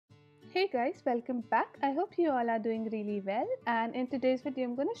Hey guys, welcome back. I hope you all are doing really well, and in today's video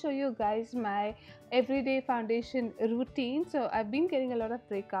I'm going to show you guys my everyday foundation routine. So I've been getting a lot of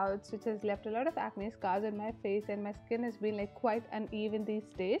breakouts which has left a lot of acne scars on my face, and my skin has been like quite uneven these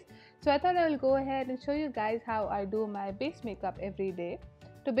days. So I thought I will go ahead and show you guys how I do my base makeup every day.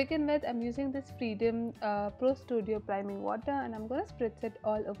 To begin with, I'm using this Freedom Pro Studio priming water, and I'm going to spritz it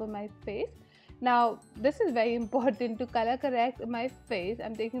all over my face. Now this is very important to color correct my face.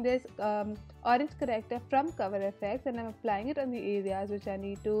 I'm taking this orange corrector from Cover FX, and I'm applying it on the areas which I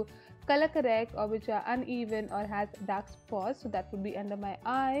need to color correct or which are uneven or has dark spots. So that would be under my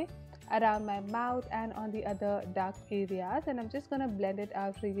eye, around my mouth, and on the other dark areas, and I'm just gonna blend it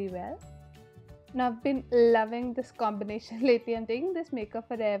out really well. Now I've been loving this combination lately. I'm taking this Makeup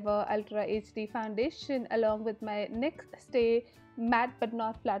Forever Ultra HD foundation along with my NYX Stay matte but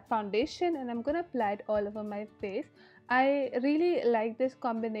not flat foundation, and I'm gonna apply it all over my face. I really like this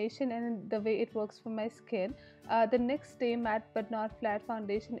combination and the way it works for my skin. The NYX Stay matte but not flat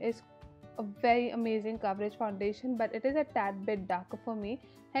foundation is a very amazing coverage foundation, but it is a tad bit darker for me.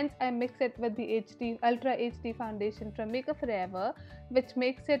 Hence I mix it with the Ultra HD foundation from Makeup Forever, which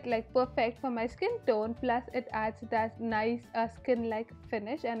makes it like perfect for my skin tone, plus it adds that nice skin like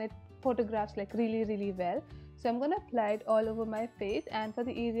finish, and it photographs like really well. So I'm going to apply it all over my face, and for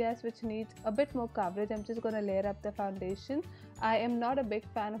the areas which needs a bit more coverage, I'm just going to layer up the foundation. I am not a big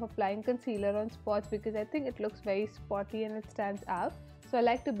fan of applying concealer on spots because I think it looks very spotty and it stands out. So I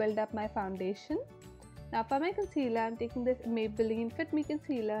like to build up my foundation. Now for my concealer, I'm taking this Maybelline Fit Me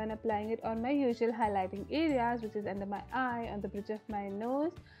Concealer and applying it on my usual highlighting areas, which is under my eye, on the bridge of my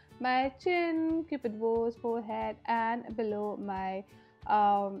nose, my chin, cupid bows, forehead, and below my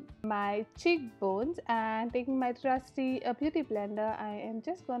cheekbones. And taking my trusty beauty blender, I am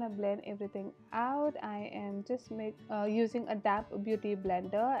just gonna blend everything out. I am just using a damp beauty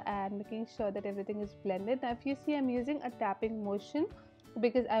blender and making sure that everything is blended. Now if you see, I'm using a tapping motion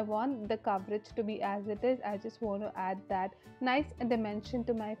because I want the coverage to be as it is. I just want to add that nice dimension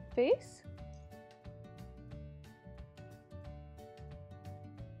to my face.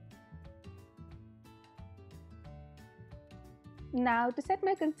 Now to set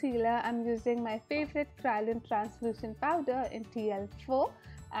my concealer, I'm using my favorite Kryolan translucent powder in TL4,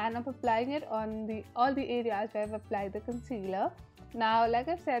 and I'm applying it on all the areas where I've applied the concealer. Now, like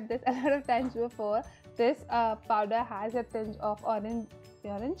I've said this a lot of times before, this powder has a tinge of orange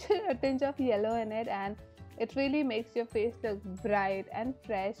a tinge of yellow in it, and it really makes your face look bright and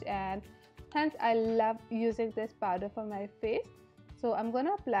fresh, and hence I love using this powder for my face. So I'm going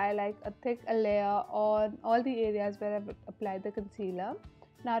to apply like a thick layer on all the areas where I've applied the concealer.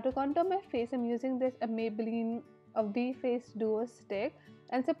 Now to contour my face, I'm using this Maybelline V-Face Duo Stick,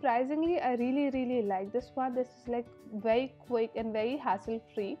 and surprisingly I really like this one. This is like very quick and very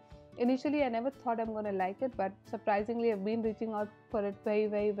hassle-free. Initially I never thought I'm going to like it, but surprisingly I've been reaching out for it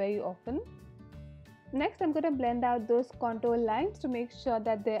very often. Next, I'm going to blend out those contour lines to make sure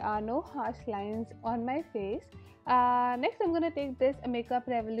that there are no harsh lines on my face. Next, I'm going to take this Makeup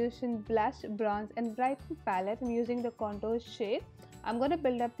Revolution Blush, Bronze and Brighten palette. I'm using the contour shade. I'm going to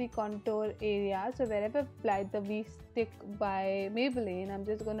build up the contour area. So wherever I've applied the V-Stick by Maybelline, I'm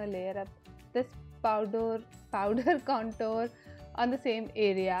just going to layer up this powder contour on the same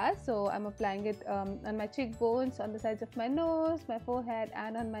area. So I'm applying it on my cheekbones, on the sides of my nose, my forehead,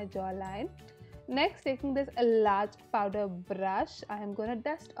 and on my jawline. Next, taking this large powder brush, I am going to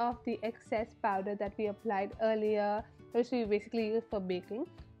dust off the excess powder that we applied earlier, which we basically use for baking.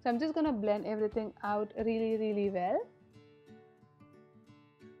 So I'm just going to blend everything out really well.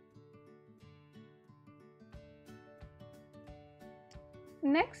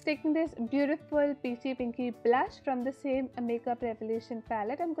 Next, taking this beautiful peachy pinky blush from the same Makeup Revolution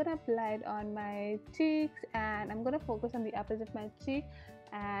palette, I'm going to apply it on my cheeks, and I'm going to focus on the uppers of my cheek.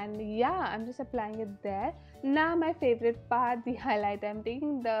 And yeah, I'm just applying it there. Now my favorite part, the highlight. I'm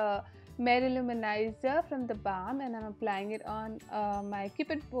taking the Minizer from the Balm, and I'm applying it on my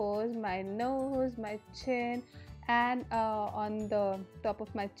cupid bows, my nose, my chin, and on the top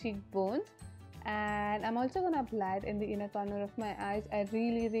of my cheekbones. And I'm also going to apply it in the inner corner of my eyes. I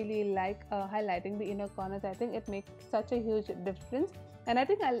really like highlighting the inner corners. I think it makes such a huge difference, and I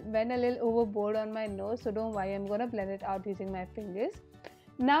think I went a little overboard on my nose, so don't worry, I'm going to blend it out using my fingers.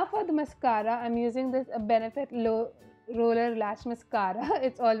 Now for the mascara, I'm using this Benefit Roller Lash Mascara.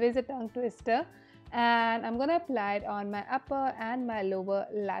 It's always a tongue twister, and I'm going to apply it on my upper and my lower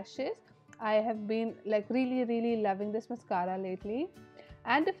lashes. I have been like really loving this mascara lately.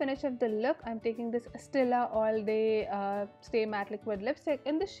 And to finish up the look, I'm taking this Stila All Day Stay Matte Liquid Lipstick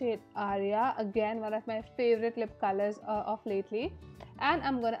in the shade Aria. Again, one of my favorite lip colors of lately. And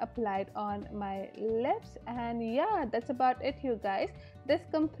I'm gonna apply it on my lips. And yeah, that's about it, you guys. This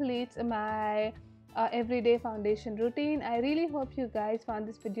completes my everyday foundation routine. I really hope you guys found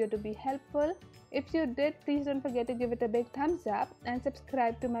this video to be helpful. If you did, please don't forget to give it a big thumbs up and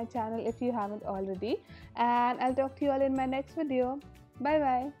subscribe to my channel if you haven't already. And I'll talk to you all in my next video. Bye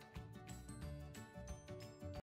bye.